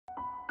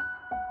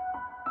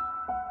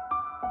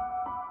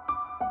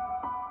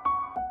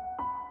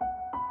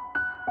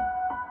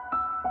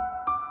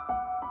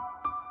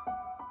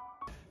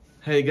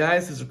Hey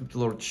guys, it's the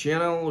CryptoLord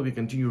channel. We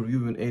continue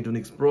reviewing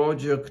Adonx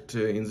project.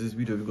 In this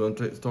video, we're going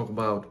to talk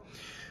about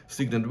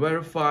Signet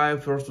Verify.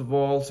 First of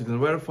all, Signet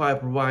Verify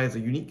provides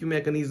a unique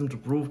mechanism to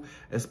prove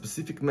a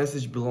specific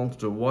message belongs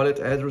to a wallet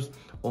address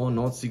or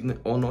not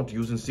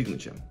using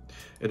signature.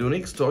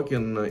 Adonx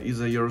token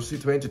is a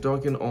ERC20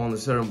 token on the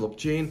Ethereum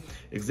blockchain.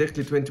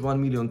 Exactly 21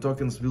 million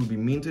tokens will be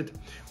minted.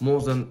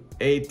 More than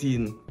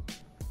 18%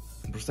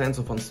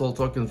 of unsold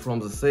tokens from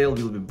the sale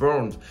will be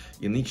burned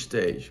in each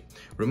stage.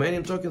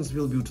 Remaining tokens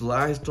will be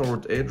utilized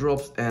toward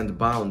airdrops and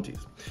bounties.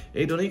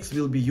 Adonx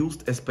will be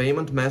used as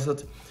payment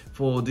method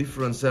for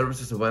different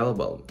services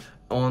available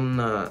on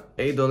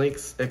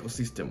Adonx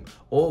ecosystem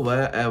or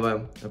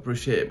wherever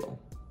appreciable.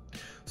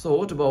 So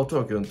what about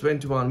token?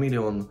 21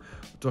 million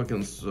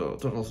tokens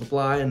total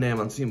supply,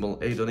 name and symbol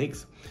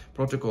Adonx,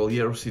 protocol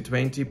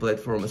ERC20,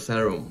 platform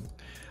Ethereum.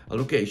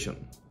 Allocation: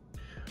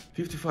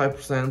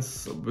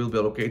 55% will be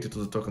allocated to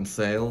the token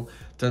sale,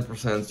 10%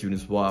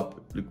 Uniswap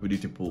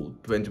liquidity pool,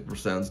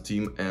 20%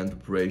 team and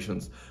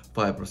operations,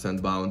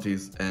 5%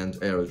 bounties and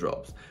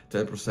airdrops,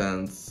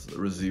 10%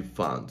 receive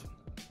fund.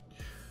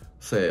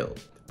 Sale: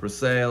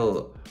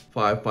 pre-sale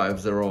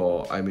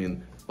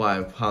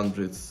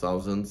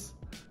 500,000,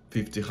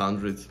 50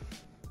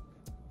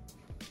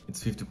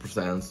 it's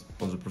 50%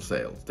 on the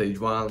pre-sale, stage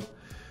 1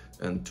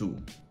 and 2.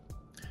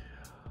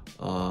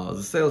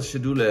 The sales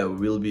schedule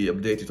will be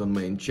updated on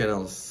main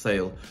channel.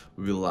 Sale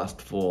will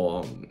last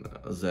for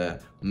the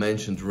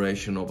mentioned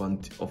duration or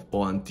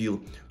until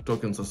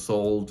tokens are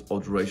sold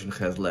or duration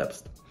has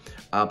lapsed.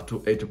 Up to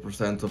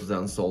 80% of the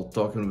unsold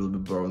token will be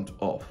burned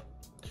off.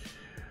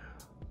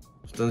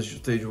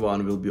 Stage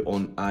 1 will be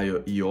on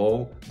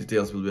IO.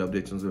 Details will be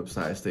updated on the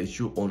website. Stage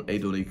 2 on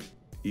Adonx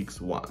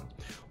X1.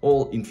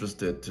 All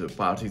interested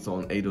parties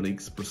on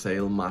Adonx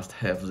pre-sale must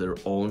have their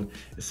own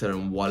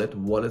Ethereum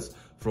wallets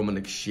from an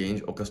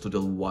exchange, or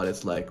custodial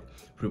wallets like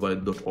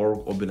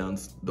freewallet.org or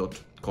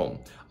binance.com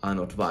are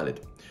not valid.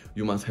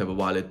 You must have a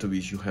wallet to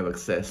which you have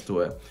access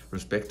to a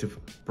respective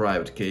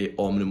private key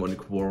or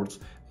mnemonic words,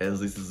 as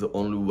this is the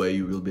only way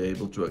you will be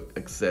able to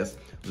access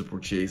the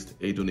purchased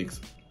Adonx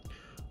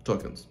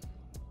tokens.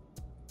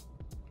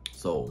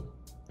 So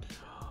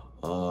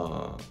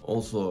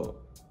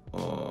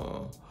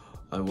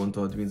I want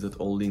to admit that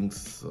all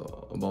links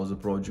about the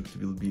project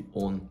will be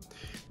on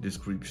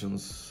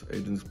descriptions.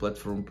 Adonx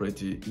platform,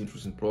 pretty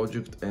interesting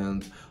project.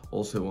 And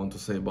also I want to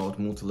say about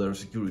multi-layer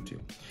security.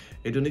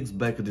 Adonx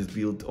backend is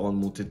built on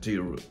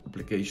multi-tier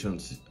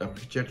applications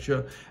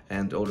architecture,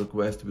 and all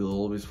requests will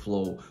always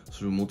flow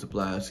through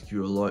multiple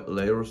secure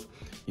layers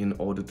in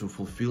order to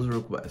fulfill the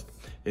request.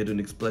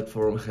 Adonx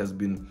platform has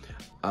been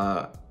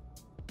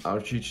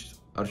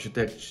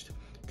architected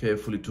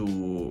carefully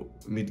to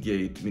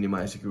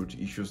minimize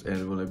security issues and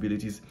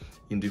vulnerabilities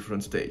in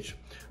different stages.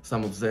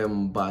 Some of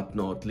them, but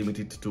not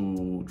limited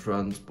to,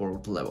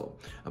 transport level,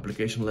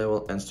 application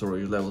level and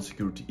storage level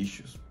security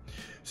issues.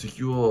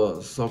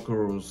 Secure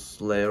sockets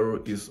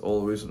layer is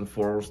always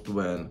enforced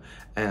when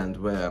and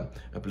where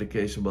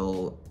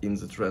applicable in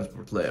the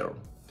transport layer.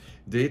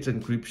 Data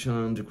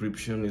encryption and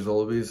decryption is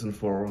always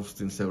enforced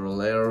in several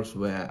layers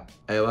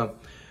wherever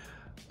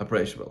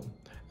appreciable.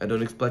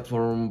 Adonx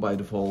platform by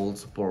default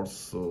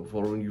supports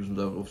following using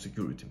level of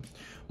security.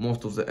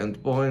 Most of the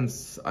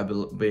endpoints are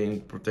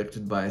being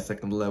protected by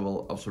second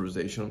level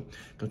authorization.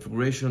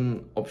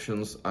 Configuration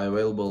options are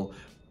available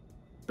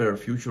per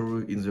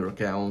feature in their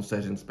account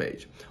settings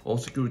page. All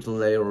security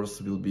layers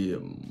will be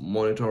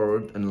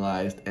monitored,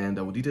 analyzed and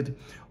audited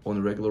on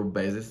a regular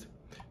basis.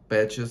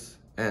 Patches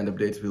and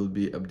updates will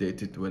be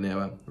updated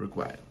whenever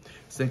required.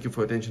 Thank you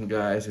for your attention,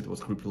 guys. It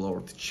was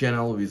CryptoLord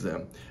channel with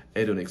the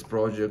Adonx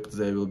project.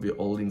 There will be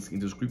all links in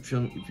the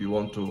description if you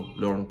want to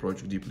learn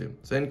project deeply.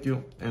 Thank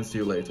you and see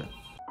you later.